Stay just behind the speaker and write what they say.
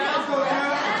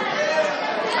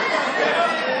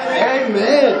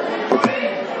Amen.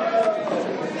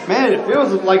 Man, it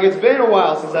feels like it's been a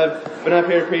while since I've been up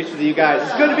here to preach with you guys.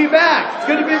 It's good to be back. It's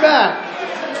good to be back.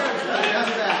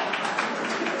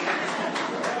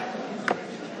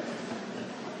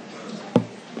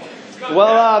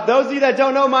 Well, those of you that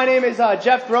don't know, my name is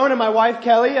Jeff Throne and my wife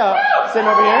Kelly, sitting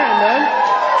over here. Amen.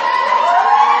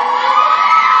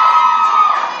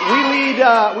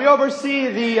 We oversee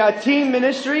the teen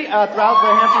ministry throughout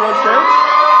the Hampton Road Church.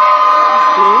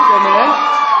 Teens, amen.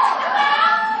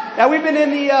 Now we've been in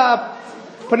the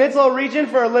Peninsula region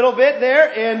for a little bit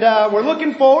there, and we're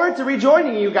looking forward to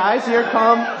rejoining you guys here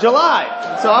come July.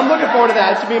 So I'm looking forward to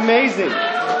that. It should be amazing.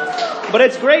 But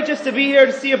it's great just to be here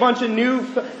to see a bunch of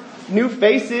new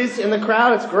faces in the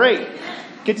crowd. It's great.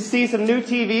 Get to see some new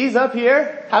TVs up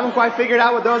here. Haven't quite figured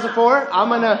out what those are for. I'm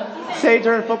going to say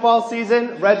during football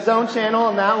season, Red Zone channel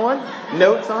on that one,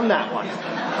 notes on that one.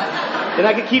 And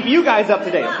I can keep you guys up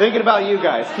to date. I'm thinking about you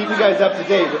guys. Keep you guys up to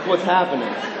date with what's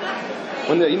happening.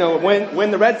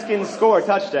 When the Redskins score a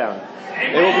touchdown,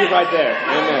 it will be right there.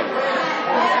 Amen.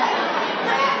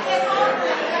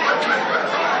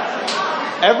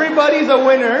 Everybody's a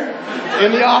winner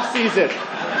in the off season.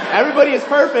 Everybody is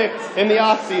perfect in the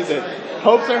off season.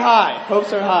 Hopes are high.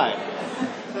 Hopes are high.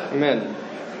 Amen.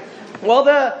 Well,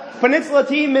 the Peninsula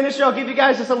Teen Ministry, I'll give you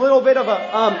guys just a little bit of a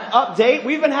update.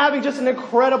 We've been having just an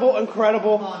incredible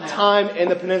time in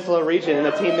the Peninsula region in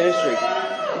the teen ministry.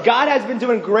 God has been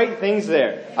doing great things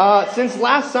there. Since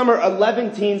last summer,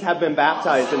 11 teens have been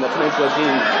baptized in the Peninsula Teen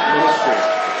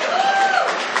Ministry.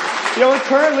 And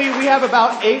currently we have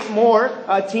about 8 more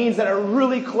teens that are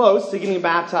really close to getting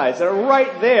baptized. That are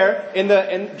right there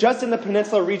just in the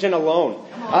Peninsula region alone.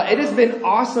 It has been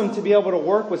awesome to be able to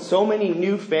work with so many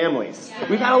new families.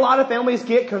 We've had a lot of families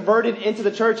get converted into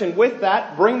the church, and with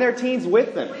that, bring their teens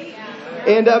with them.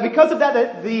 And because of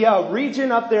that, the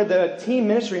region up there, the teen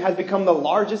ministry, has become the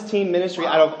largest teen ministry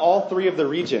out of all 3 of the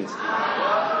regions.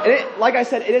 And like I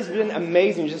said, it has been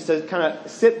amazing just to kind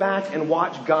of sit back and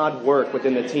watch God work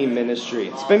within the teen ministry.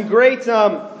 It's been great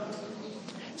to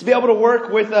be able to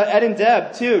work with Ed and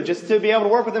Deb, too. Just to be able to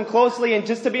work with them closely and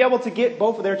just to be able to get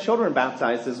both of their children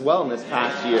baptized as well in this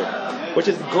past year. Which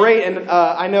is great, and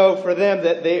I know for them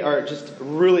that they are just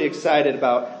really excited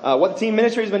about what the teen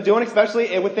ministry has been doing,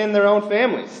 especially within their own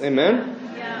families. Amen?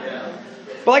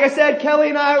 But like I said, Kelly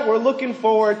and I, we're looking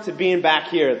forward to being back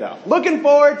here, though. Looking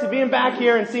forward to being back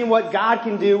here and seeing what God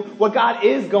can do, what God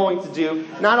is going to do,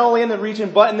 not only in the region,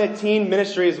 but in the teen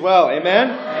ministry as well. Amen?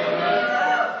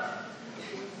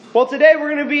 Well, today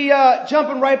we're going to be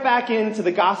jumping right back into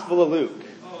the Gospel of Luke.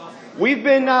 We've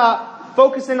been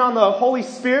focusing on the Holy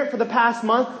Spirit for the past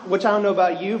month, which I don't know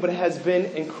about you, but it has been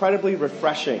incredibly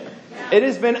refreshing. It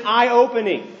has been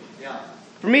eye-opening.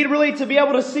 For me to be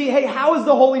able to see, hey, how is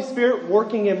the Holy Spirit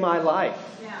working in my life?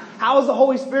 How has the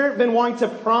Holy Spirit been wanting to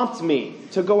prompt me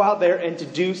to go out there and to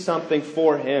do something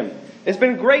for Him? It's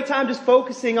been a great time just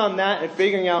focusing on that and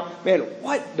figuring out, man,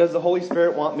 what does the Holy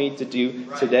Spirit want me to do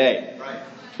today?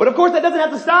 But of course, that doesn't have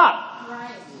to stop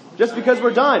just because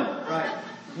we're done.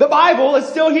 The Bible is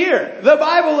still here. The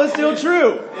Bible is still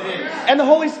true. And the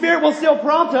Holy Spirit will still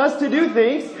prompt us to do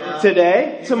things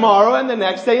today, tomorrow, and the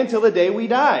next day until the day we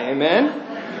die. Amen?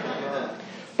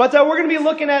 But we're going to be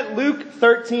looking at Luke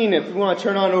 13, if we want to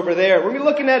turn on over there. We're going to be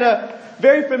looking at a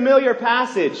very familiar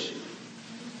passage.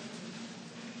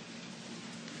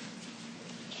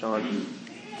 Sean.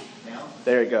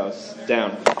 There it goes.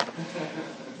 Down.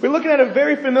 We're looking at a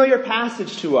very familiar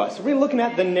passage to us. We're looking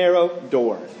at the narrow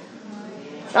door.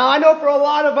 Now, I know for a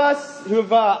lot of us who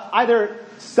have either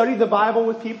studied the Bible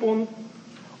with people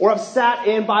or have sat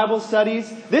in Bible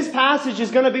studies, this passage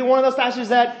is going to be one of those passages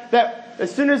that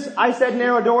as soon as I said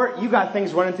narrow door, you got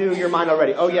things running through your mind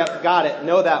already. Oh, yeah, got it.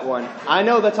 Know that one. I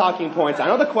know the talking points. I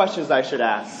know the questions I should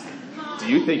ask. Do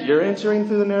you think you're entering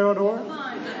through the narrow door?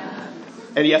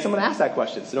 And yes, I'm going to ask that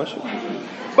question, so don't you?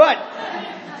 But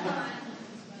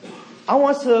I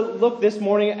want us to look this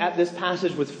morning at this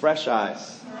passage with fresh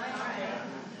eyes.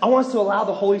 I want us to allow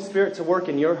the Holy Spirit to work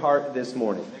in your heart this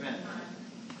morning.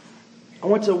 I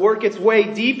want to work its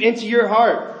way deep into your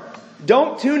heart.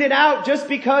 Don't tune it out just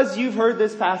because you've heard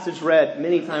this passage read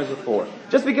many times before.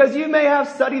 Just because you may have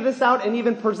studied this out and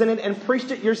even presented and preached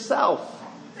it yourself.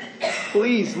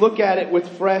 Please look at it with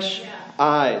fresh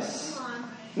eyes.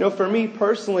 For me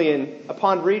personally, and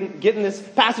upon getting this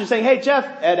passage saying, hey, Jeff,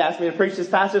 Ed asked me to preach this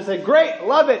passage. I said, great,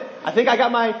 love it. I think I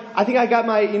got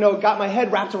my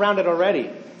head wrapped around it already.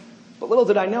 But little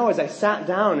did I know, as I sat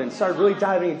down and started really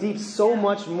diving deep, so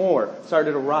much more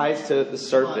started to rise to the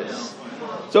surface.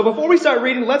 So before we start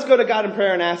reading, let's go to God in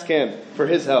prayer and ask Him for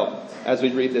His help as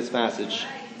we read this passage.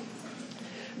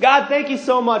 God, thank you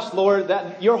so much, Lord,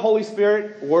 that your Holy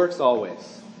Spirit works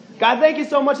always. God, thank you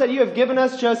so much that you have given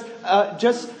us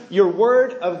just your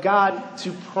word of God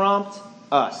to prompt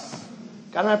us.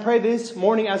 God, and I pray this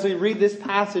morning as we read this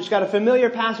passage, God, a familiar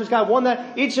passage, God, one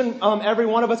that each and every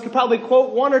one of us could probably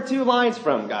quote one or two lines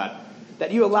from, God,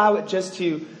 that you allow it just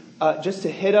to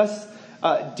hit us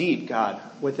deep, God,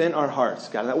 within our hearts,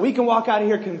 God, and that we can walk out of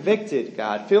here convicted,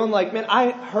 God, feeling like, man,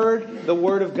 I heard the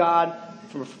word of God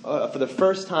for the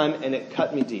first time and it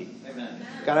cut me deep. Amen.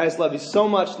 God, I just love you so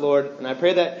much, Lord, and I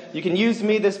pray that you can use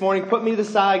me this morning, put me to the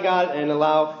side, God, and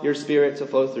allow your Spirit to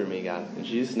flow through me, God. In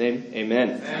Jesus' name,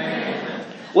 amen. Amen.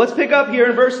 Let's pick up here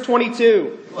in verse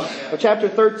 22 of chapter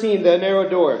 13, the narrow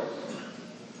door.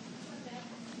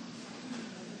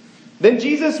 Then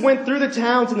Jesus went through the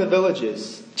towns and the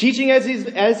villages, teaching as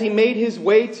he made his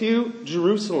way to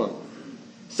Jerusalem.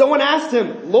 Someone asked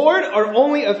him, Lord, are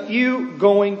only a few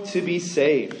going to be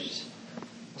saved?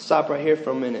 I'll stop right here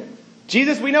for a minute.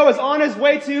 Jesus, we know, is on his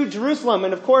way to Jerusalem.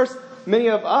 And of course, many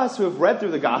of us who have read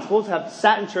through the Gospels, have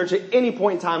sat in church at any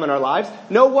point in time in our lives,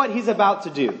 know what he's about to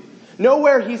do. Know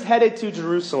where he's headed to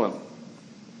Jerusalem.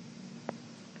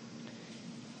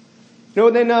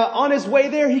 Then on his way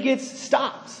there, he gets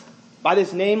stopped by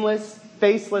this nameless,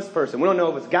 faceless person. We don't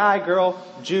know if it's guy, girl,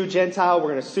 Jew, Gentile.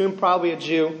 We're going to assume probably a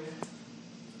Jew.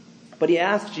 But he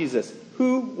asks Jesus,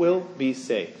 who will be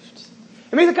saved?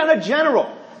 It makes it kind of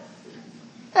general.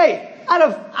 Hey, I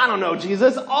don't know,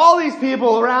 Jesus, all these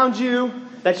people around you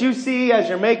that you see as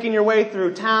you're making your way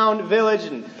through town, village,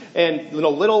 and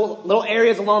little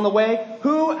areas along the way,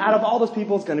 who out of all those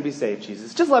people is going to be saved,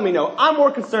 Jesus? Just let me know. I'm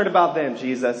more concerned about them,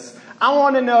 Jesus. I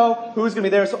want to know who's going to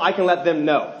be there so I can let them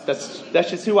know. That's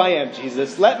just who I am,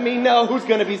 Jesus. Let me know who's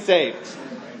going to be saved.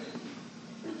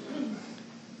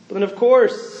 But then, of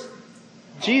course,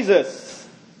 Jesus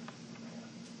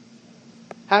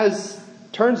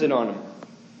turns it on him.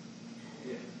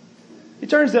 He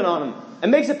turns it on him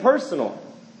and makes it personal,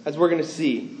 as we're going to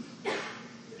see.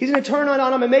 He's going to turn it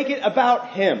on him and make it about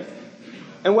him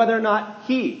and whether or not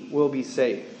he will be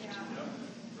saved.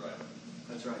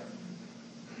 That's right.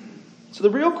 So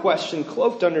the real question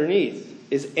cloaked underneath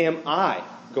is, am I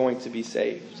going to be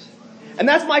saved? And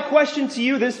that's my question to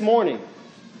you this morning.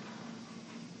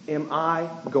 Am I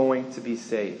going to be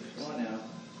saved?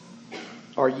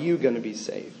 Are you going to be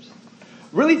saved?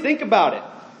 Really think about it.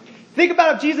 Think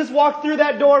about if Jesus walked through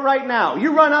that door right now.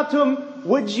 You run up to him,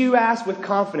 would you ask with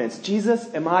confidence,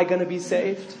 Jesus, am I going to be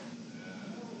saved?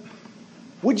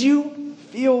 Would you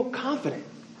feel confident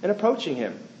in approaching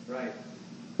him? Right.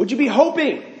 Would you be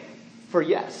hoping for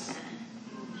yes?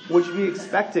 Would you be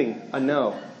expecting a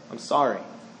no? I'm sorry.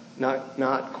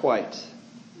 Not quite.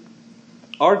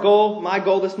 My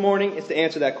goal this morning is to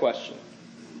answer that question.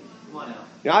 Come on I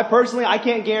now. I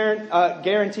can't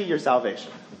guarantee your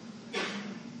salvation.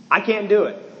 I can't do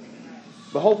it.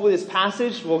 But hopefully this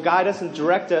passage will guide us and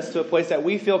direct us to a place that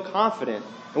we feel confident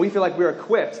and we feel like we're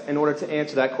equipped in order to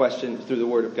answer that question through the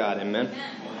Word of God. Amen?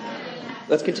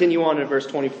 Let's continue on in verse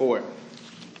 24.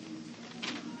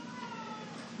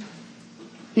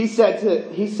 He said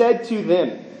to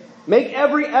them, make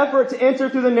every effort to enter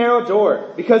through the narrow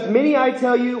door, because many, I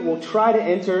tell you, will try to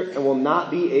enter and will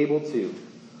not be able to.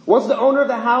 Once the owner of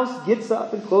the house gets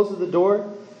up and closes the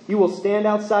door, you will stand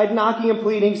outside knocking and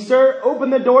pleading, Sir, open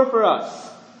the door for us.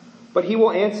 But he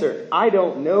will answer, I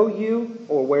don't know you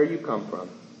or where you come from.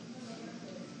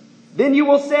 Then you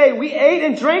will say, we ate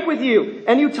and drank with you,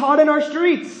 and you taught in our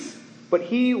streets. But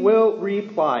he will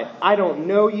reply, I don't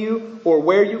know you or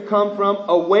where you come from.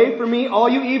 Away from me, all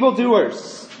you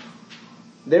evildoers.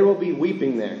 There will be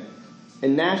weeping there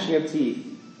and gnashing of teeth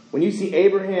when you see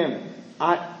Abraham,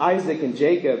 Isaac, and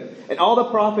Jacob, and all the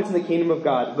prophets in the kingdom of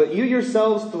God, but you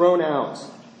yourselves thrown out.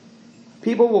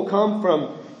 People will come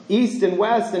from east and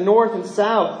west and north and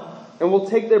south, and will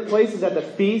take their places at the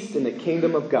feast in the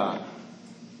kingdom of God.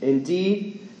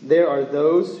 Indeed, there are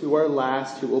those who are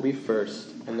last who will be first,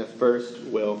 and the first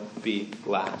will be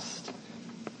last.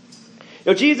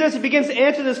 Jesus begins to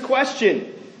answer this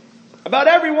question about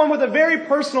everyone with a very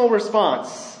personal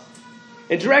response.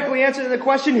 And directly answering the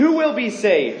question, who will be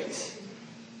saved?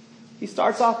 He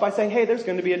starts off by saying, hey, there's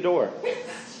going to be a door.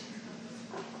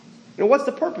 What's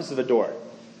the purpose of a door?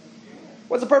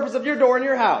 What's the purpose of your door in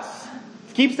your house?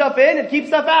 Keep stuff in and keep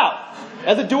stuff out.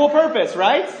 That's a dual purpose,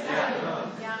 right?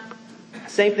 Yeah.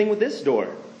 Same thing with this door.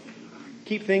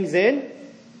 Keep things in,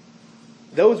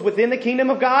 those within the kingdom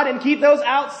of God, and keep those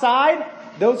outside,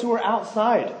 those who are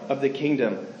outside of the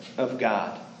kingdom of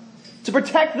God. To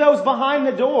protect those behind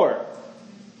the door,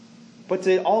 but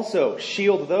to also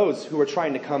shield those who are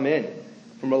trying to come in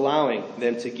from allowing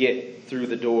them to get through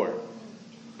the door.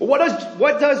 But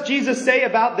what does Jesus say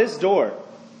about this door?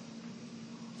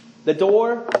 The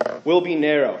door will be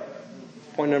narrow.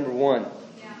 Point number 1.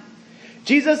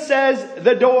 Jesus says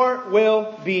the door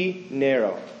will be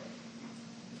narrow.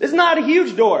 This is not a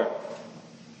huge door.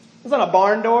 It's not a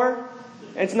barn door.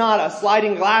 It's not a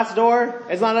sliding glass door.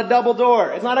 It's not a double door.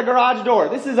 It's not a garage door.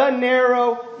 This is a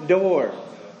narrow door.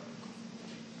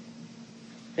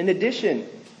 In addition,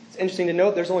 it's interesting to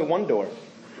note there's only one door.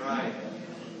 Right.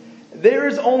 There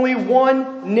is only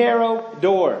one narrow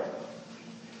door.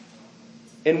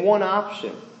 And one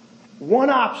option. One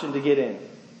option to get in.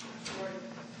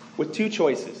 With 2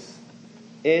 choices.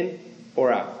 In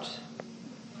or out.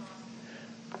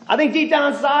 I think deep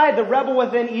down inside, the rebel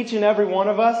within each and every one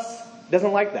of us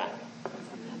doesn't like that.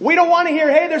 We don't want to hear,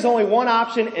 hey, there's only one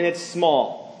option and it's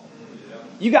small.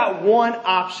 You got one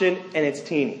option and it's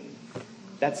teeny.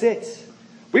 That's it.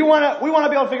 We want to be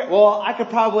able to figure, well, I could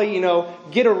probably,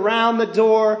 get around the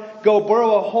door, go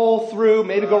burrow a hole through,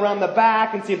 maybe go around the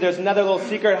back and see if there's another little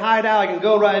secret hideout. I can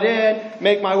go right in,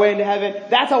 make my way into heaven.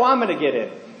 That's how I'm going to get in.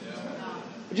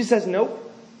 It just says, nope,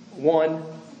 one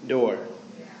door.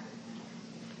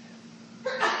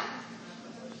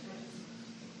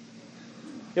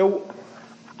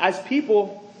 As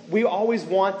people, we always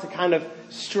want to kind of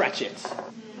stretch it.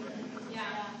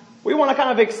 We want to kind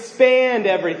of expand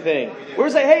everything. We're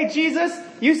say, hey, Jesus,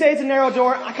 you say it's a narrow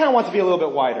door. I kind of want it to be a little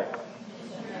bit wider.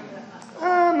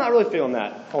 I'm not really feeling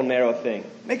that whole narrow thing.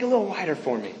 Make it a little wider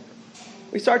for me.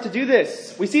 We start to do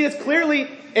this. We see this clearly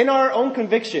in our own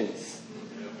convictions.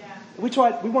 We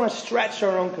want to stretch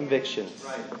our own convictions.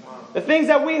 The things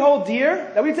that we hold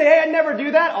dear, that we say, hey, I'd never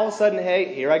do that. All of a sudden,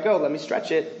 hey, here I go. Let me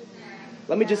stretch it.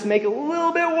 Let me just make it a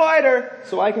little bit wider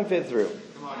so I can fit through.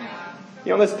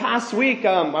 This past week,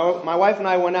 my wife and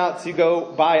I went out to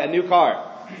go buy a new car.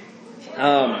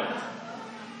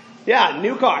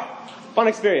 New car. Fun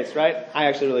experience, right? I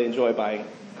actually really enjoy buying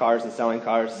cars and selling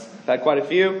cars. I've had quite a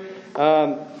few.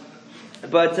 I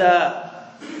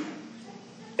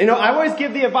always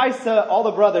give the advice to all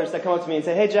the brothers that come up to me and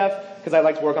say, hey, Jeff, because I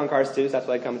like to work on cars too, so that's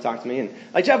why they come and talk to me. And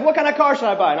like, Jeff, what kind of car should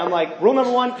I buy? And I'm like, rule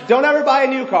number 1, don't ever buy a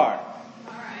new car.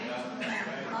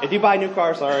 If you buy a new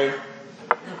car, sorry.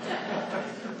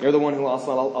 You're the one who lost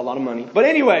a lot of money. But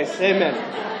anyways, amen.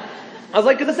 I was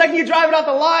like, because the second you drive it off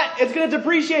the lot, it's going to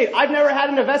depreciate. I've never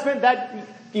had an investment that,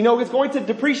 is going to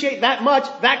depreciate that much,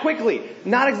 that quickly.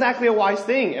 Not exactly a wise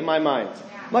thing in my mind.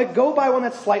 I'm like, go buy one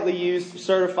that's slightly used,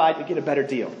 certified, to get a better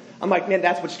deal. I'm like, man,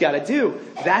 that's what you got to do.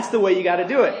 That's the way you got to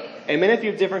do it. Amen. If you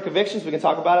have different convictions, we can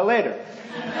talk about it later.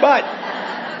 But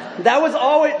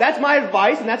that's my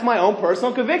advice, and that's my own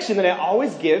personal conviction that I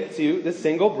always give to the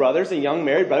single brothers and young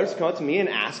married brothers who come up to me and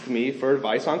ask me for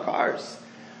advice on cars.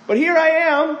 But here I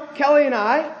am, Kelly and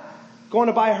I, going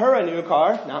to buy her a new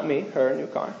car. Not me, her a new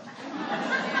car.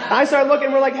 And I started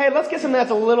looking, we're like, hey, let's get something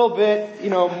that's a little bit,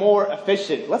 more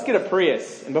efficient. Let's get a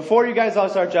Prius. And before you guys all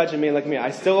start judging me and look at me,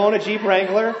 I still own a Jeep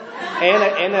Wrangler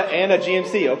and a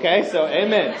GMC, okay? So,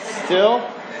 amen.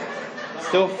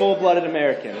 Still full-blooded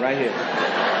American right here.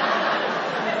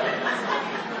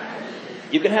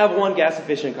 You can have one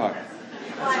gas-efficient car.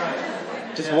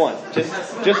 Just one.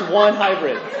 Just one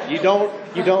hybrid. You don't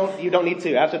need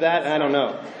to. After that, I don't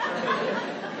know.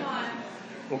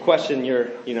 We'll question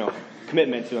your,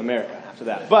 commitment to America after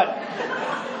that. But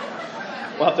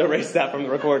we'll have to erase that from the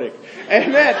recording.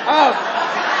 Amen.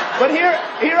 But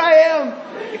here I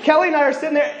am. Kelly and I are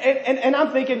sitting there, and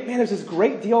I'm thinking, man, there's this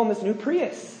great deal on this new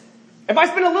Prius. If I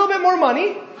spend a little bit more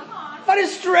money, if I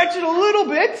just stretch it a little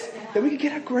bit, then we could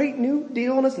get a great new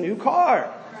deal on this new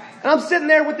car. And I'm sitting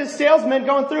there with this salesman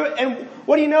going through it, and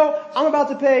what do you know? I'm about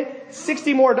to pay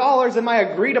 $60 more than my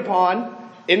agreed upon,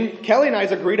 in Kelly and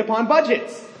I's agreed upon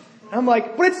budgets. And I'm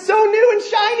like, but it's so new and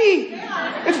shiny.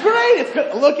 It's great. It's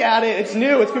good. Look at it. It's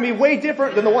new. It's going to be way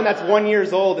different than the one that's 1 year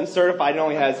old and certified and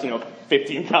only has,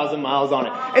 15,000 miles on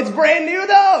it. It's brand new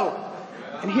though.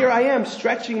 And here I am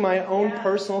stretching my own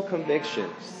personal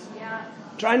convictions.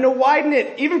 Trying to widen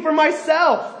it, even for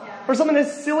myself, for something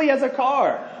as silly as a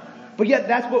car. But yet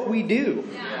that's what we do.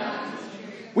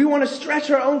 We want to stretch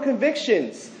our own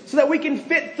convictions so that we can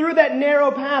fit through that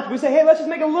narrow path. We say, hey, let's just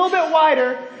make it a little bit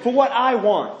wider for what I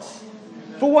want,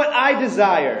 for what I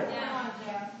desire.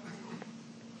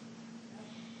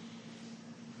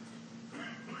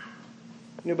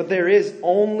 But there is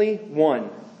only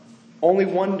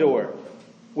one door,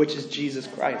 which is Jesus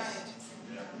Christ.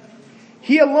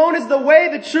 He alone is the way,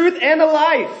 the truth, and the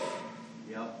life.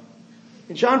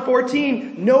 In John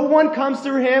 14, no one comes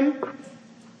through him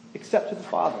except to the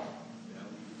Father.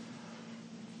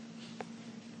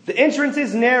 The entrance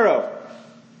is narrow.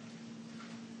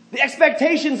 The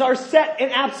expectations are set in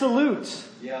absolute.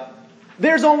 Yeah.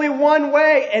 There's only one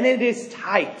way, and it is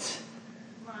tight.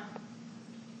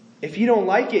 If you don't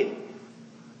like it,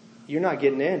 you're not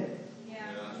getting in. Yeah,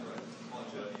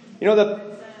 that's right. You know,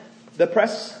 the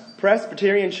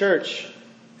Presbyterian Church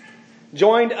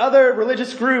joined other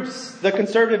religious groups, the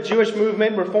Conservative Jewish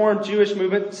Movement, Reformed Jewish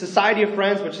Movement, Society of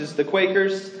Friends, which is the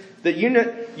Quakers, the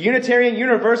Unitarian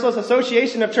Universalist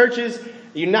Association of Churches,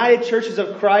 the United Churches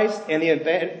of Christ, and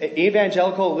the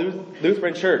Evangelical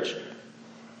Lutheran Church.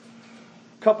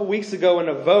 A couple weeks ago in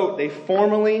a vote, they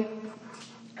formally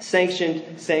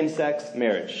sanctioned same-sex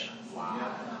marriage.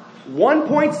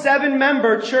 1.7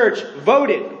 member church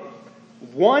voted.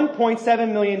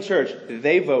 1.7 million church,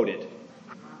 they voted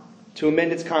to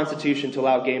amend its constitution to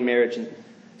allow gay marriage and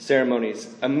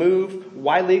ceremonies. A move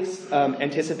widely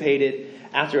anticipated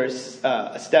after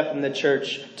a step in the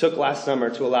church took last summer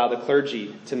to allow the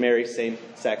clergy to marry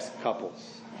same-sex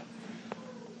couples.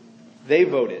 They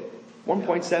voted.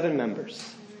 1.7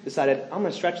 members decided, I'm going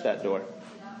to stretch that door.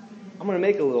 I'm going to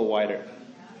make it a little wider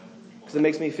because it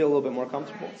makes me feel a little bit more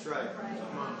comfortable. That's right.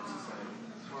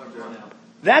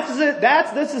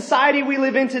 That's the society we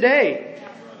live in today.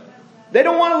 They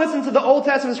don't want to listen to the Old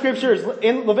Testament scriptures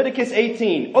in Leviticus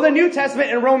 18 or the New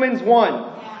Testament in Romans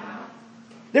 1.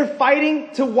 They're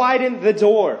fighting to widen the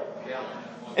door.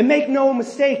 And make no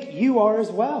mistake, you are as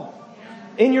well.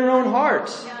 In your own heart.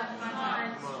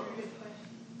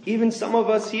 Even some of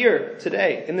us here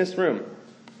today in this room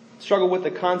struggle with the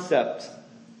concept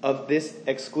of this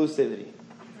exclusivity.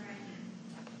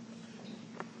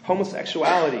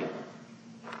 Homosexuality.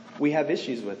 We have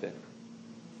issues with it.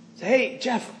 Say, hey,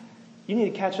 Jeff, you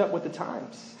need to catch up with the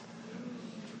times.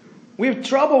 We have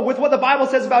trouble with what the Bible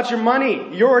says about your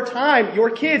money, your time,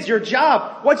 your kids, your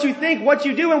job, what you think, what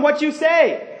you do, and what you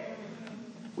say.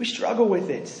 We struggle with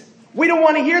it. We don't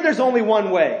want to hear there's only one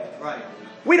way. Right.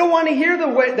 We don't want to hear the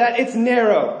way that it's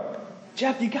narrow.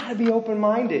 Jeff, you got to be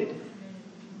open-minded.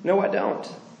 No, I don't.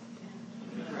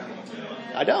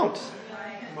 I don't.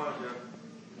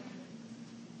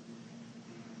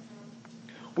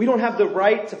 We don't have the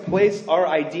right to place our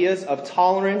ideas of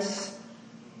tolerance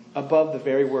above the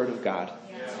very word of God.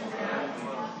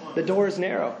 The door is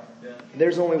narrow.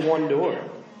 There's only one door.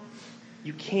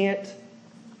 You can't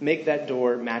make that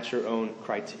door match your own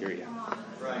criteria.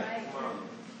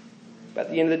 But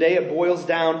at the end of the day, it boils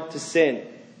down to sin.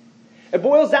 It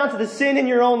boils down to the sin in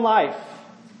your own life.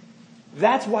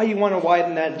 That's why you want to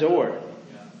widen that door.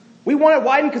 We want it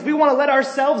widened because we want to let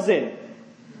ourselves in.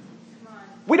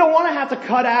 We don't want to have to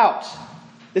cut out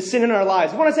the sin in our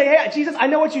lives. We want to say, hey, Jesus, I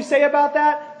know what you say about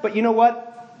that, but you know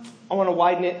what? I want to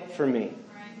widen it for me.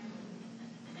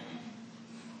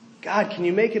 God, can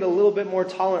you make it a little bit more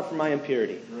tolerant for my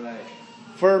impurity? Right.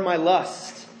 For my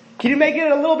lust? Can you make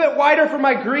it a little bit wider for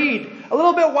my greed? A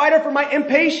little bit wider for my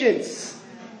impatience?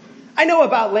 I know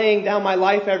about laying down my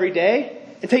life every day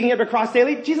and taking it across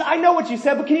daily. Jesus, I know what you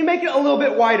said, but can you make it a little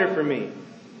bit wider for me?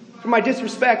 For my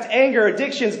disrespect, anger,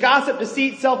 addictions, gossip,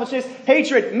 deceit, selfishness,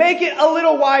 hatred. Make it a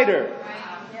little wider.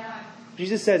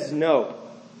 Jesus says, no,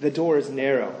 the door is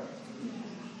narrow.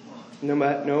 No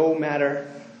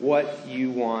matter what you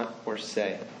want or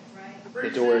say, the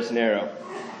door is narrow.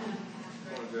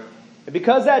 And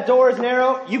because that door is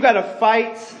narrow, you got to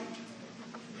fight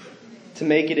to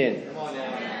make it in.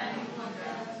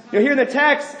 You know, here in the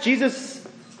text, Jesus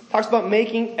talks about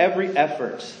making every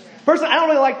effort. Personally, I don't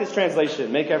really like this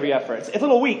translation, make every effort. It's a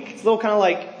little weak. It's a little kind of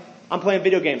like I'm playing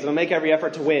video games. I'm going to make every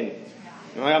effort to win.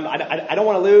 You know, I don't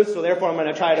want to lose, so therefore I'm going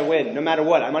to try to win, no matter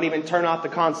what. I might even turn off the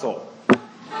console.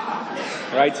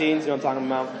 Right, teens? You know what I'm talking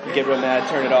about? You get real mad,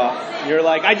 turn it off. You're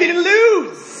like, I didn't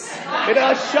lose! It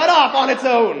shut off on its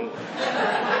own.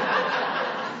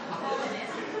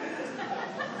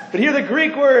 But here the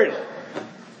Greek word,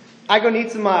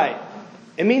 agonizomai.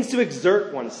 It means to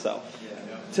exert oneself.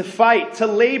 To fight, to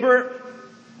labor,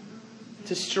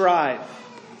 to strive.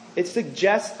 It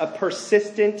suggests a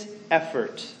persistent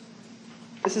effort.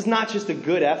 This is not just a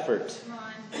good effort.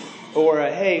 Or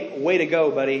a, hey, way to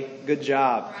go, buddy. Good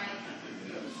job.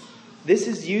 This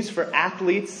is used for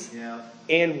athletes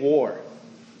and war.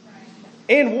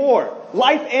 And war.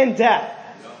 Life and death.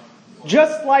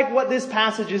 Just like what this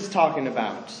passage is talking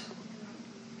about.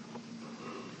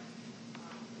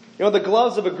 You know, the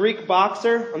gloves of a Greek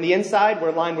boxer on the inside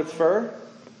were lined with fur,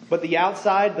 but the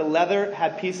outside, the leather,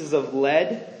 had pieces of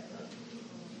lead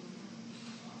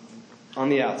on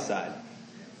the outside.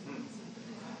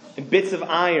 And bits of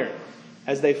iron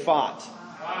as they fought.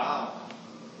 Wow.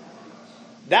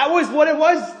 That was what it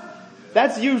was.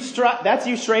 That's you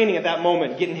straining at that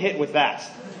moment, getting hit with that.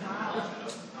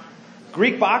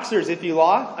 Greek wrestlers, if you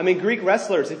lost,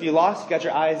 you got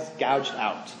your eyes gouged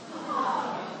out.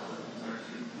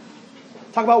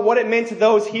 Talk about what it meant to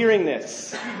those hearing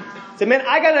this. Say, man,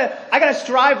 I gotta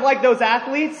strive like those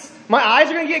athletes. My eyes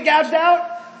are gonna get gouged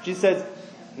out. Jesus says,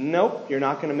 nope, you're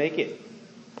not gonna make it.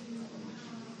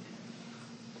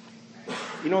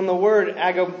 You know, in the word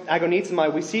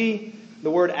agonizomai, we see the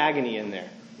word agony in there.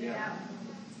 Yeah.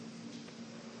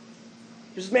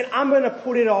 Just, man, I'm going to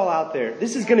put it all out there.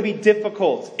 This is going to be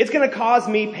difficult. It's going to cause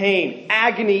me pain,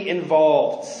 agony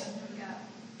involved.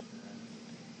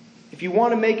 If you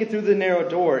want to make it through the narrow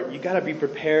door, you got to be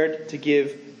prepared to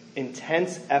give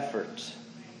intense effort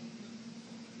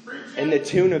in the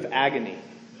tune of agony.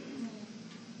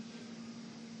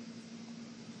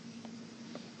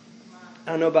 I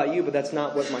don't know about you, but that's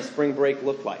not what my spring break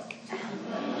looked like.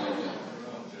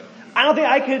 I don't think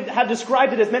I could have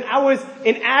described it as, man, I was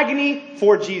in agony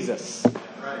for Jesus.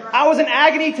 I was in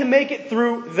agony to make it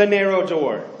through the narrow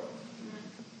door.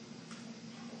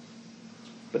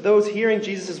 But those hearing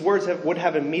Jesus' words would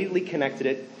have immediately connected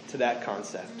it to that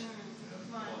concept.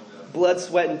 Blood,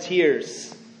 sweat, and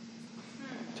tears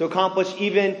to accomplish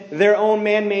even their own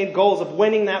man-made goals of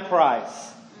winning that prize.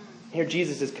 Here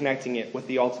Jesus is connecting it with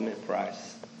the ultimate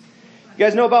prize. You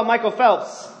guys know about Michael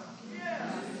Phelps?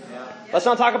 Let's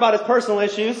not talk about his personal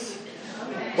issues.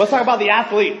 Let's talk about the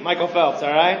athlete, Michael Phelps, all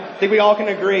right? I think we all can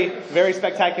agree, very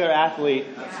spectacular athlete.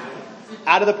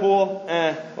 Out of the pool,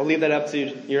 we'll leave that up to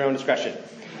your own discretion.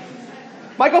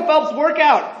 Michael Phelps'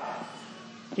 workout.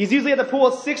 He's usually at the pool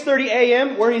at 6:30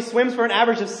 a.m. where he swims for an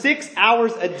average of 6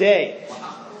 hours a day.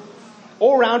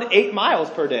 Or around 8 miles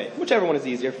per day, whichever one is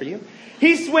easier for you.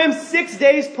 He swims 6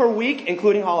 days per week,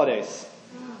 including holidays.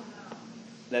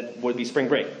 That would be spring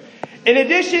break. In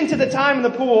addition to the time in the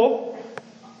pool,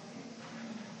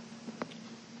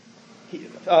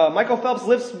 Michael Phelps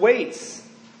lifts weights,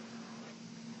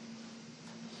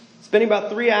 spending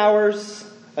about 3 hours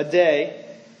a day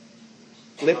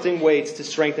lifting weights to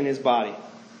strengthen his body.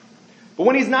 But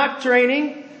when he's not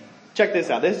training, check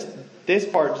this out. This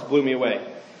part just blew me away.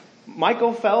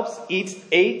 Michael Phelps eats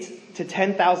 8 to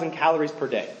 10,000 calories per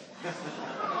day.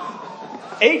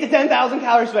 8 to 10,000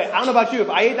 calories per day. I don't know about you. If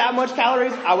I ate that much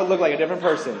calories, I would look like a different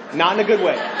person. Not in a good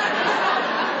way.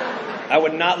 I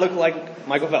would not look like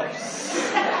Michael Phelps.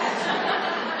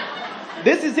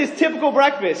 This is his typical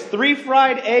breakfast. 3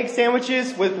 fried egg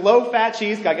sandwiches with low-fat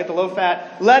cheese. Gotta get the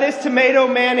low-fat. Lettuce, tomato,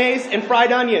 mayonnaise, and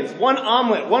fried onions. 1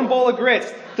 omelet. 1 bowl of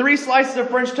grits. 3 slices of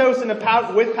French toast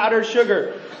with powdered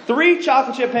sugar. 3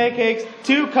 chocolate chip pancakes.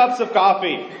 2 cups of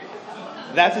coffee.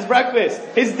 That's his breakfast.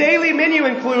 His daily menu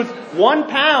includes 1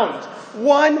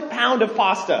 pound of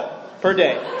pasta per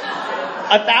day.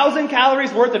 1,000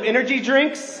 calories worth of energy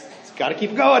drinks. It's got to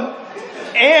keep going.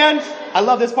 And, I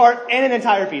love this part, and an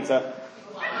entire pizza.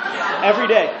 Every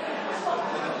day.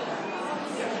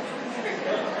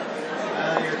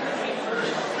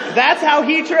 That's how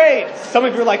he trains. Some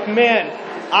of you are like, man,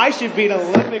 I should be an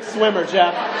Olympic swimmer,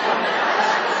 Jeff.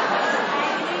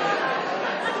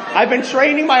 I've been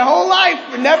training my whole life,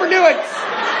 but never knew it.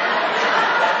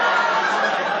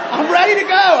 I'm ready to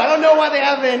go. I don't know why they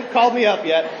haven't called me up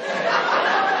yet.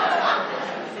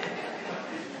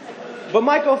 But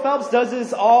Michael Phelps does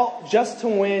this all just to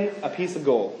win a piece of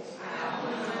gold.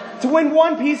 To win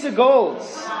 1 piece of gold.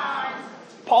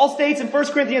 Paul states in 1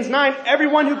 Corinthians 9,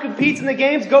 everyone who competes in the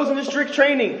games goes into strict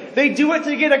training. They do it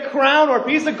to get a crown or a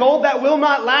piece of gold that will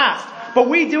not last. But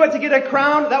we do it to get a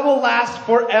crown that will last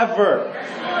forever.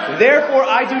 Therefore,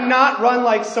 I do not run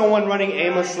like someone running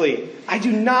aimlessly. I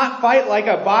do not fight like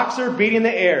a boxer beating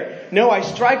the air. No, I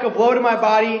strike a blow to my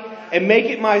body and make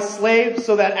it my slave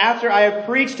so that after I have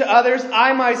preached to others,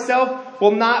 I myself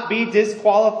will not be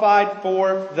disqualified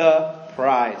for the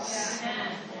prize.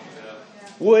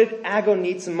 Would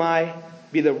agonizomai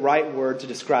be the right word to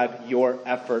describe your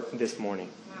effort this morning?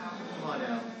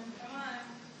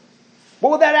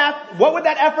 What would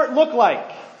that effort look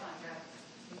like?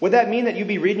 Would that mean that you'd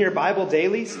be reading your Bible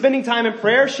daily, spending time in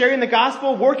prayer, sharing the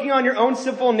gospel, working on your own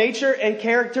sinful nature and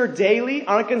character daily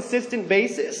on a consistent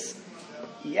basis?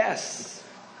 Yes.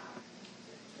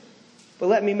 But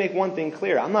let me make one thing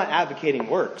clear. I'm not advocating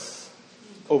works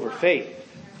over faith.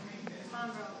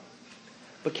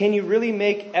 But can you really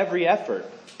make every effort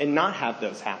and not have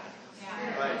those happen?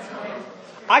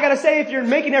 I gotta say, if you're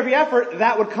making every effort,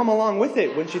 that would come along with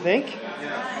it, wouldn't you think?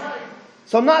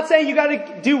 So I'm not saying you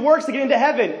gotta do works to get into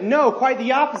heaven. No, quite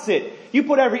the opposite. You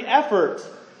put every effort,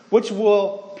 which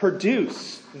will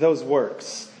produce those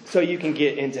works, so you can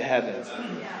get into heaven.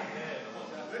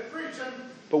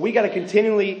 But we gotta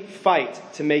continually fight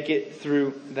to make it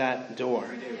through that door.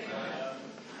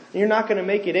 And you're not gonna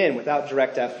make it in without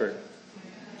direct effort.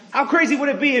 How crazy would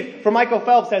it be if, for Michael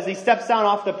Phelps, as he steps down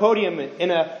off the podium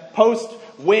in a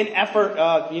post-win effort,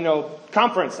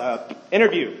 conference,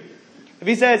 interview, if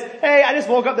he says, hey, I just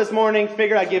woke up this morning,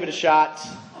 figured I'd give it a shot.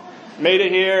 Made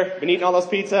it here, been eating all those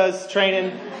pizzas,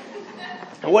 training.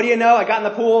 And what do you know? I got in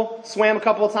the pool, swam a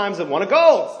couple of times and won a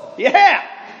gold. Yeah!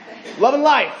 Loving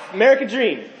life. American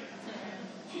dream.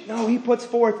 No, he puts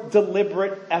forth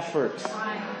deliberate effort.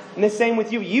 And the same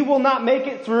with you. You will not make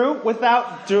it through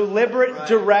without deliberate,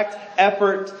 direct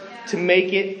effort to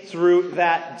make it through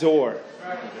that door.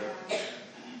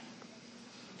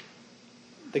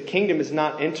 The kingdom is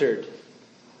not entered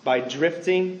by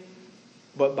drifting,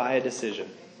 but by a decision.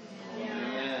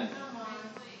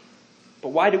 But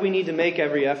why do we need to make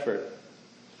every effort?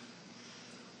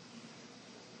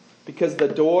 Because the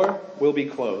door will be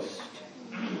closed.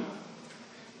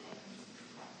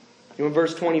 In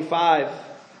verse 25, it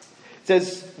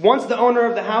says, once the owner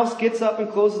of the house gets up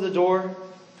and closes the door,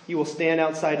 he will stand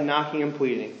outside knocking and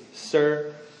pleading,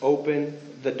 Sir, open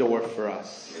the door for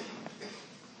us.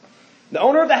 The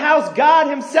owner of the house, God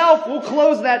himself, will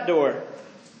close that door.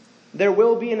 There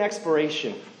will be an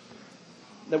expiration.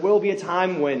 There will be a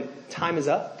time when time is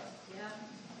up.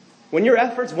 When your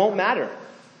efforts won't matter.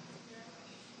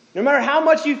 No matter how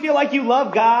much you feel like you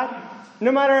love God,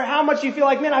 no matter how much you feel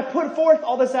like, man, I put forth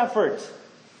all this effort,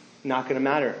 not going to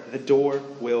matter. The door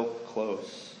will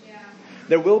close.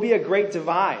 There will be a great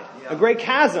divide, a great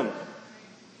chasm,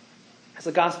 as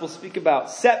the Gospels speak about,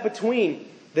 set between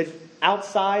the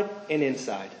outside and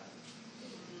inside.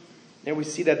 And we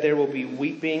see that there will be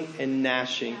weeping and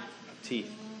gnashing of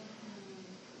teeth.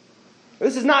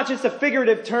 This is not just a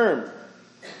figurative term.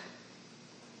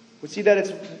 We see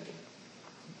that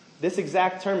this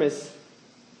exact term is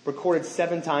recorded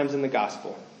 7 times in the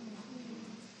gospel.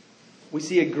 We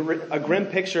see a grim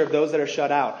picture of those that are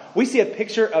shut out. We see a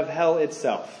picture of hell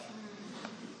itself.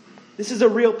 This is a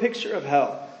real picture of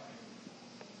hell.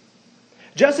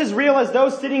 Just as real as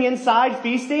those sitting inside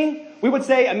feasting, we would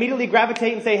say immediately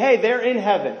gravitate and say, hey, they're in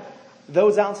heaven.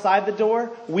 Those outside the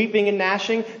door, weeping and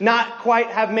gnashing, not quite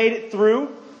have made it through,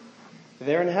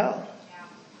 they're in hell.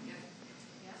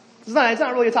 It's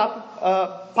not really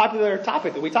a popular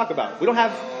topic that we talk about. We don't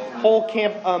have whole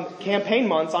campaign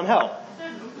months on hell.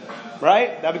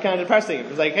 Right? That'd be kind of depressing.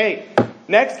 It's like, hey,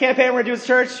 next campaign we're going to do as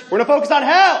church, we're going to focus on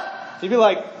hell. So you'd be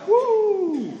like,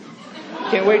 woo!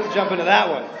 Can't wait to jump into that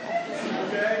one.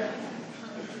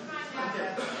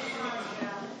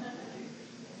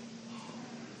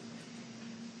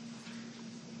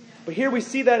 But here we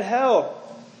see that hell,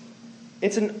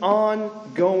 it's an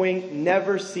ongoing,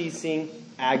 never-ceasing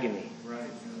agony.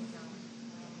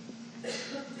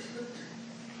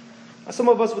 Some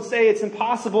of us would say it's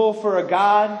impossible for a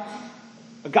God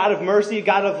of mercy, a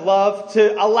God of love,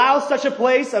 to allow such a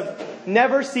place of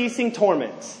never-ceasing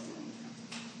torment.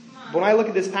 But when I look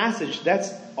at this passage,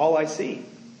 that's all I see.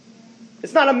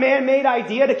 It's not a man-made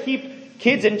idea to keep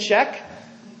kids in check.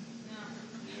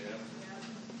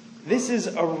 This is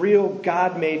a real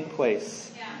God-made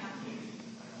place,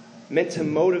 meant to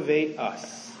motivate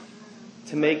us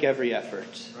to make every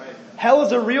effort. Right. Hell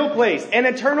is a real place, an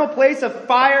eternal place of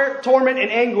fire, torment,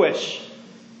 and anguish.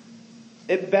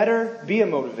 It better be a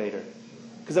motivator,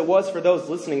 because it was for those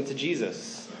listening to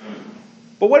Jesus.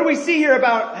 But what do we see here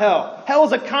about hell? Hell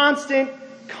is a constant,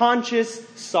 conscious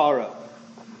sorrow.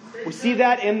 We see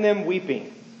that in them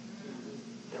weeping.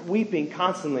 They're weeping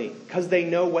constantly because they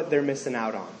know what they're missing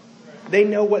out on. They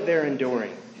know what they're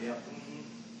enduring.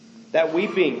 That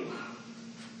weeping.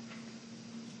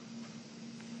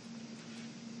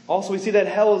 Also, we see that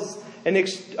hell is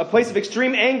a place of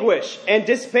extreme anguish and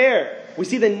despair. We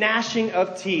see the gnashing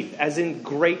of teeth, as in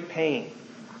great pain.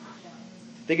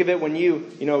 Think of it when you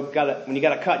got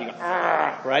a cut, you go,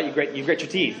 right? You grit your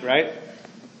teeth, right?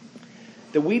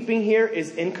 The weeping here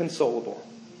is inconsolable,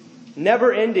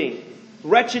 never ending,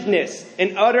 wretchedness,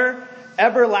 and utter,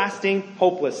 everlasting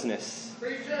hopelessness.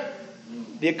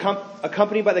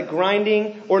 Accompanied by the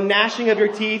grinding or gnashing of your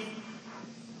teeth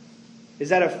is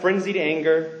that of frenzied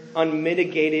anger,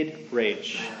 unmitigated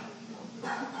rage.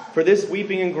 For this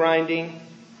weeping and grinding,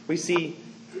 we see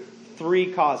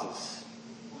 3 causes.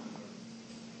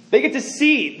 They get to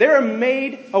see, they're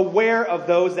made aware of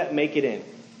those that make it in.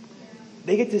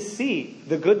 They get to see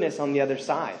the goodness on the other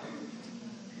side.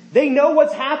 They know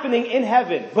what's happening in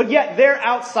heaven, but yet they're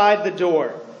outside the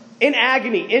door, in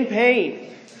agony, in pain.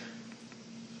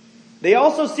 They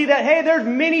also see that, hey, there's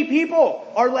many people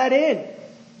are let in.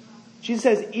 Jesus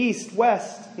says east,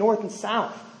 west, north, and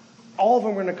south. All of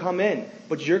them are going to come in,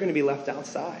 but you're going to be left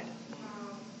outside.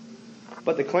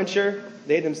 But the clincher,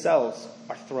 they themselves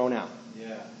are thrown out.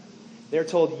 Yeah. They're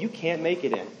told, you can't make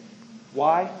it in.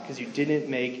 Why? Because you didn't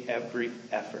make every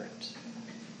effort.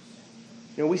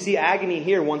 We see agony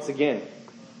here once again.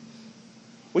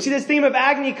 We see this theme of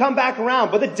agony come back around.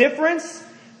 But the difference,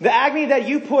 the agony that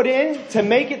you put in to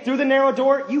make it through the narrow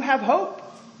door, you have hope.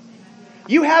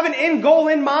 You have an end goal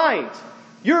in mind.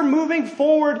 You're moving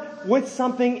forward with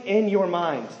something in your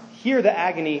mind. Here the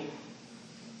agony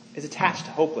is attached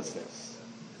to hopelessness.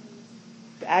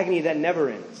 The agony that never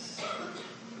ends.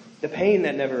 The pain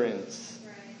that never ends.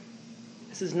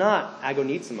 This is not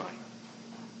agonizomai.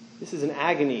 This is an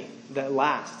agony that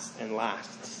lasts and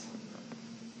lasts.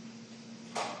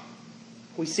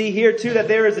 We see here too that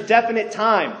there is a definite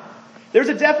time. There's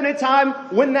a definite time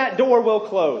when that door will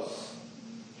close.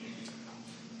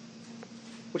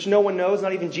 Which no one knows,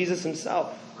 not even Jesus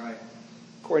himself. Right.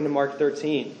 According to Mark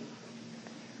 13.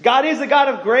 God is a God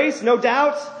of grace, no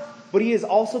doubt, but He is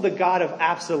also the God of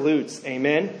absolutes.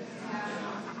 Amen?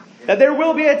 That there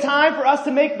will be a time for us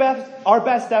to make our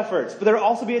best efforts, but there will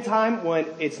also be a time when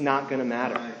it's not going to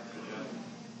matter.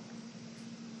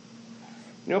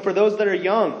 For those that are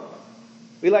young,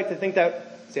 we like to think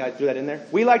that, see how I threw that in there?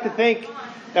 We like to think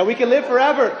that we can live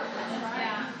forever.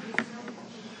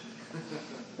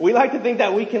 We like to think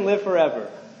that we can live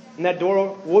forever. And that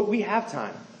door, we have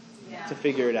time to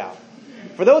figure it out.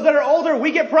 For those that are older,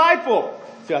 we get prideful.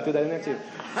 See, I threw that in there too.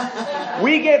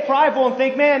 We get prideful and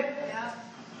think, man,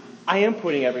 I am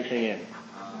putting everything in.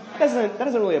 That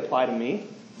doesn't really apply to me.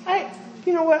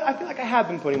 You know what? I feel like I have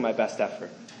been putting my best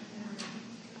effort.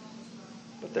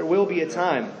 But there will be a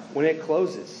time when it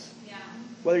closes.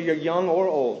 Whether you're young or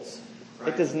old,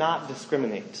 it does not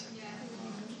discriminate.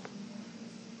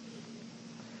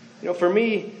 For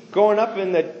me, growing up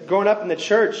in the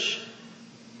church,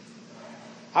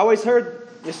 I always heard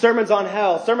the sermons on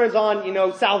hell, sermons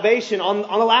on, salvation on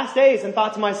the last days, and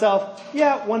thought to myself,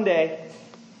 yeah, one day.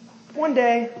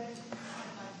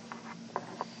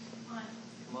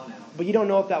 But you don't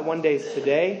know if that one day is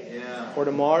today or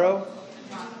tomorrow.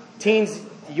 Teens,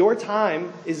 your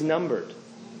time is numbered.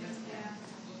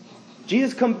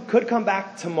 Jesus could come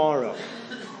back tomorrow.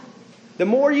 The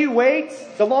more you wait,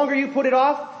 the longer you put it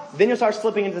off, then you'll start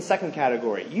slipping into the second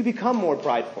category. You become more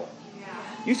prideful.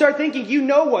 You start thinking you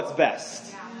know what's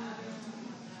best.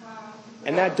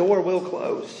 And that door will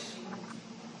close.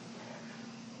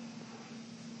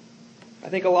 I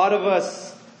think a lot of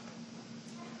us,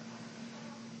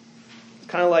 it's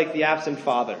kind of like the absent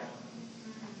father.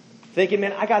 Thinking,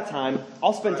 man, I got time.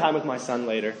 I'll spend time with my son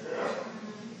later.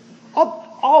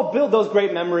 I'll build those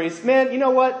great memories. Man, you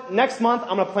know what? Next month,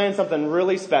 I'm going to plan something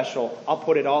really special. I'll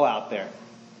put it all out there.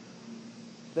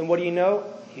 Then what do you know?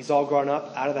 He's all grown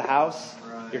up, out of the house.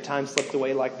 Your time slipped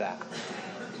away like that.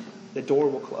 The door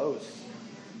will close.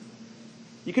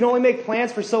 You can only make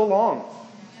plans for so long.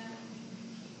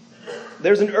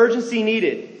 There's an urgency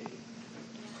needed.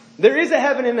 There is a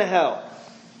heaven and a hell.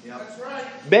 That's right.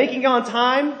 Banking on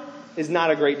time is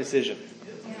not a great decision.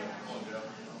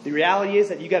 The reality is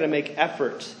that you got to make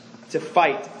effort to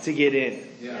fight to get in.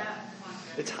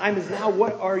 The time is now.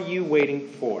 What are you waiting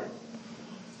for?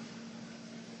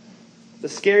 The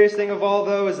scariest thing of all,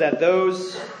 though, is that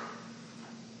those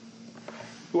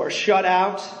who are shut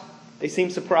out, they seem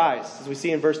surprised, as we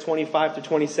see in verse 25 to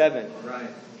 27. Right.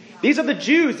 These are the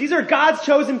Jews. These are God's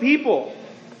chosen people.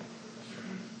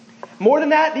 More than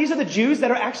that, these are the Jews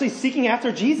that are actually seeking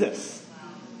after Jesus.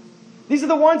 These are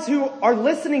the ones who are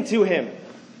listening to Him.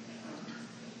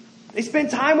 They spent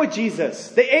time with Jesus.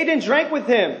 They ate and drank with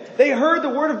Him. They heard the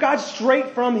Word of God straight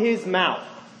from His mouth.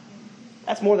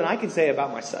 That's more than I can say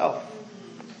about myself.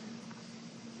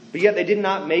 But yet they did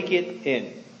not make it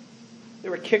in. They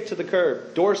were kicked to the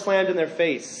curb. Doors slammed in their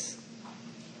face.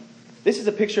 This is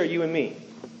a picture of you and me.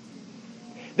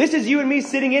 This is you and me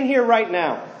sitting in here right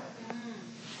now.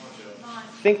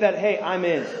 Think that, hey, I'm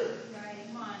in.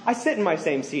 I sit in my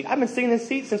same seat. I've been sitting in this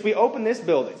seat since we opened this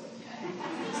building.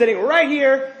 Sitting right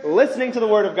here, listening to the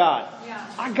Word of God.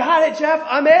 I got it, Jeff.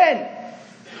 I'm in.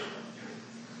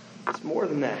 It's more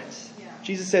than that.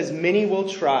 Jesus says, many will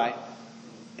try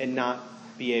and not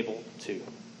be able to.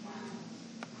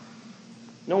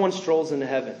 No one strolls into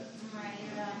heaven.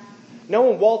 No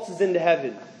one waltzes into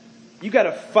heaven. You got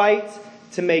to fight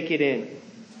to make it in.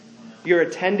 Your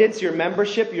attendance, your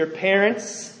membership, your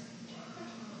parents,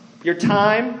 your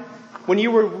time, when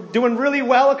you were doing really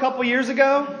well a couple years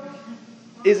ago,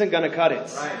 isn't going to cut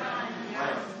it.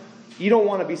 You don't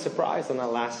want to be surprised on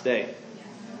that last day.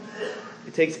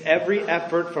 It takes every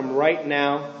effort from right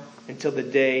now until the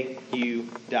day you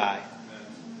die.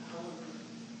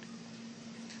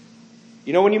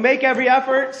 When you make every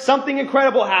effort, something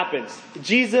incredible happens.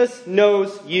 Jesus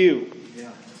knows you.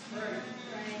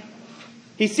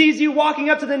 He sees you walking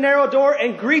up to the narrow door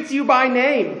and greets you by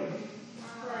name.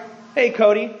 Hey,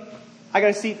 Cody, I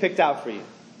got a seat picked out for you.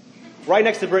 Right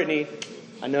next to Brittany.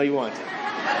 I know you want it.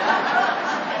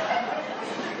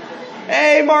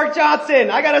 Hey, Mark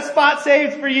Johnson, I got a spot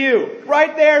saved for you.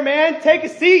 Right there, man. Take a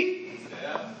seat.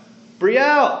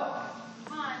 Brielle,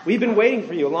 we've been waiting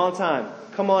for you a long time.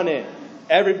 Come on in.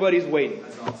 Everybody's waiting.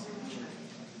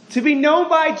 To be known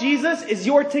by Jesus is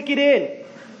your ticket in.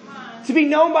 To be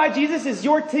known by Jesus is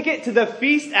your ticket to the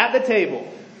feast at the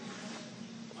table.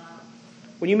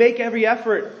 When you make every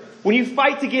effort, when you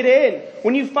fight to get in,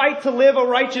 when you fight to live a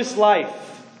righteous life,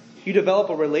 you develop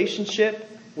a relationship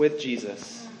with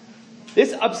Jesus.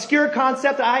 This obscure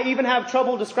concept that I even have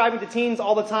trouble describing to teens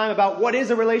all the time about what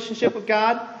is a relationship with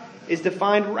God is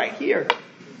defined right here.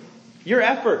 Your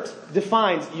effort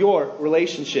defines your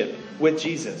relationship with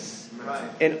Jesus.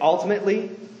 And ultimately,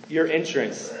 your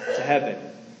entrance to heaven.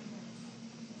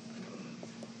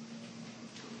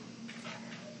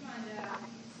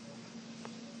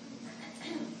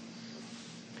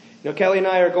 You know, Kelly and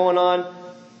I are going on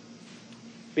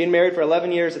being married for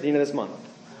 11 years at the end of this month.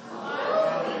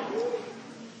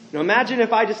 Now imagine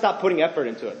if I just stopped putting effort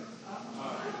into it.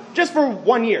 Just for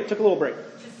 1 year. Took a little break.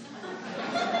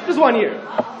 Just 1 year.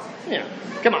 Yeah,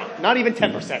 come on. Not even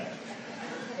 10%.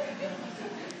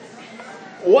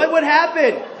 What would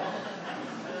happen?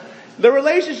 The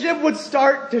relationship would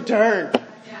start to turn.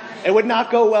 It would not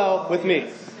go well with me.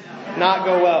 Not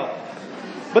go well.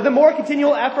 But the more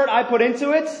continual effort I put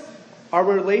into it, our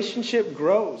relationship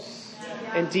grows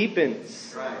and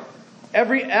deepens.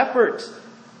 Every effort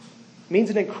means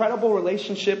an incredible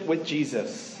relationship with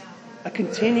Jesus. A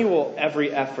continual every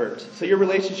effort. So your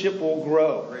relationship will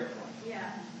grow.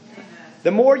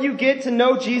 The more you get to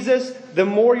know Jesus, the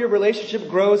more your relationship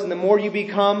grows and the more you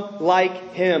become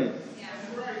like Him.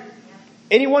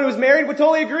 Anyone who's married would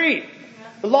totally agree.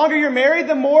 The longer you're married,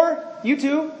 the more you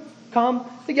two come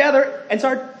together and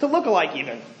start to look alike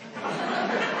even.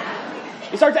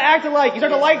 You start to act alike. You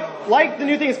start to like the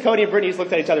new thing is Cody and Brittany just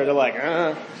looked at each other. They're like,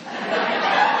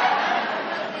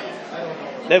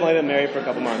 They've only been married for a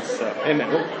couple months, so amen.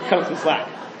 We'll cut them some slack.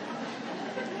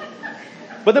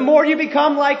 But the more you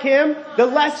become like Him, the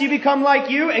less you become like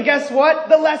you. And guess what?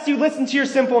 The less you listen to your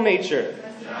sinful nature.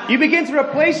 You begin to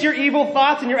replace your evil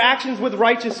thoughts and your actions with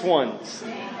righteous ones.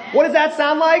 What does that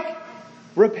sound like?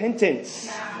 Repentance.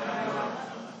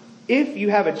 If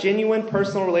you have a genuine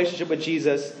personal relationship with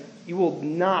Jesus, you will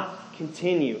not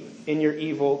continue in your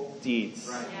evil deeds.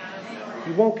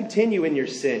 You won't continue in your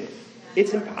sin.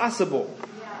 It's impossible.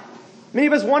 Many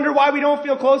of us wonder why we don't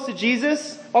feel close to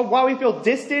Jesus, or why we feel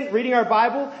distant reading our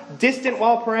Bible, distant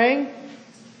while praying,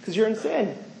 because you're in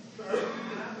sin.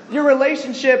 Your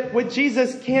relationship with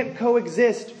Jesus can't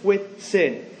coexist with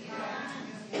sin.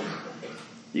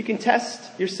 You can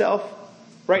test yourself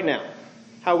right now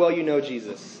how well you know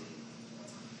Jesus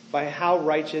by how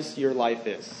righteous your life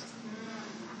is.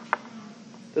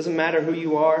 Doesn't matter who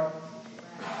you are,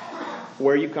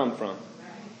 where you come from.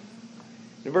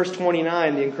 In verse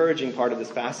 29, the encouraging part of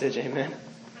this passage, amen,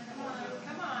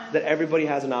 that everybody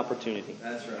has an opportunity.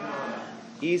 That's right.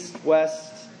 East,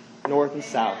 west, north, and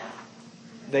south.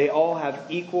 They all have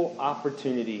equal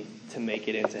opportunity to make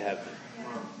it into heaven.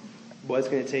 But it's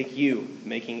going to take you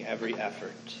making every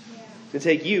effort. It's going to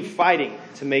take you fighting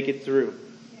to make it through.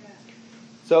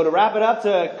 So to wrap it up,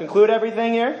 to conclude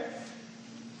everything here,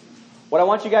 what I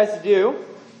want you guys to do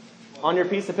on your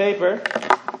piece of paper,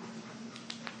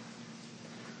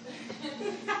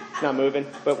 it's not moving,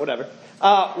 but whatever.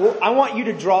 I want you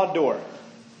to draw a door.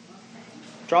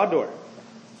 Draw a door.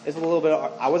 It's a little bit.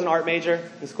 I was an art major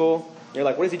in school. You're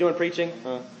like, what is he doing preaching?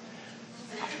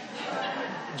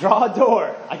 Draw a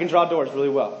door. I can draw doors really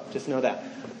well. Just know that.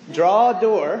 Draw a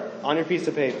door on your piece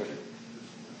of paper.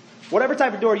 Whatever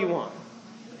type of door you want.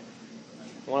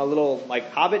 You want a little,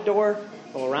 like, hobbit door?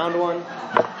 A little round one?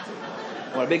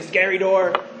 You want a big scary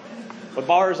door? With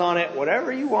bars on it?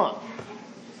 Whatever you want.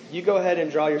 You go ahead and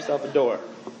draw yourself a door.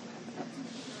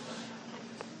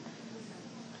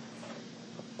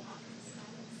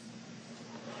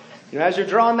 You know, as you're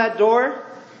drawing that door,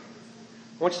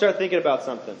 I want you to start thinking about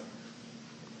something.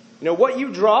 You know, what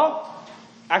you draw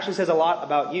actually says a lot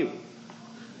about you.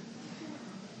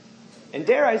 And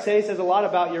dare I say, says a lot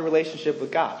about your relationship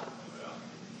with God.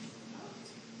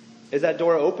 Is that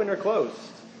door open or closed?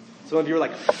 Some of you are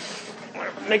like,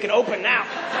 make it open now.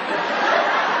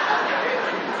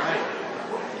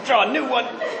 Draw a new one.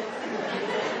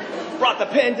 Brought the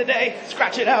pen today.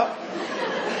 Scratch it out.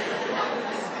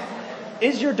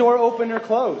 Is your door open or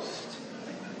closed?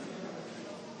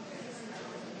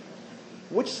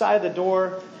 Which side of the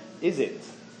door is it?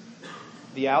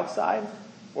 The outside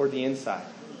or the inside?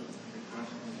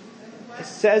 It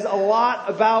says a lot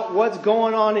about what's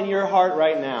going on in your heart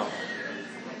right now.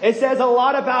 It says a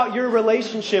lot about your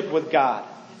relationship with God.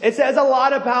 It says a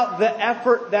lot about the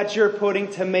effort that you're putting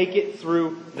to make it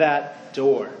through that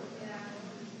door.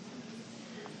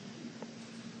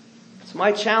 So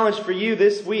my challenge for you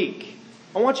this week,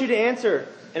 I want you to answer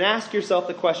and ask yourself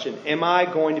the question, am I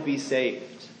going to be saved?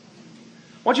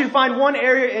 I want you to find one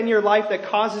area in your life that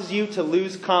causes you to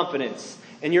lose confidence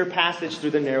in your passage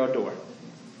through the narrow door.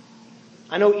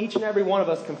 I know each and every one of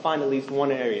us can find at least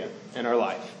one area in our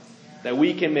life that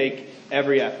we can make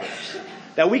every effort,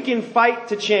 that we can fight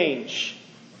to change.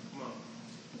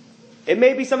 It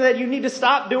may be something that you need to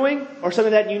stop doing or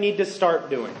something that you need to start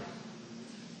doing.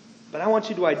 But I want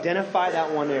you to identify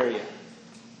that one area.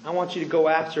 I want you to go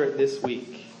after it this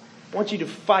week. I want you to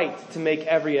fight to make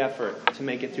every effort to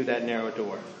make it through that narrow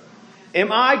door.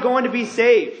 Am I going to be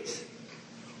saved?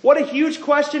 What a huge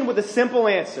question with a simple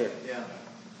answer. Yeah.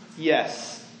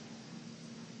 Yes.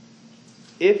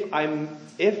 If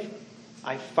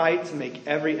I fight to make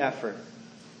every effort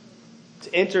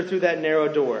to enter through that narrow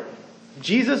door,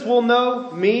 Jesus will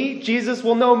know me. Jesus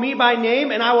will know me by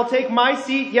name, and I will take my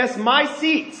seat, yes, my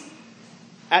seat,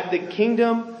 at the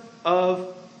kingdom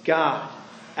of God,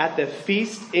 at the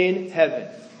feast in heaven.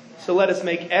 So let us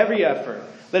make every effort.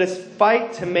 Let us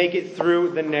fight to make it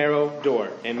through the narrow door.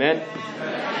 Amen?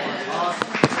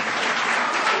 Awesome.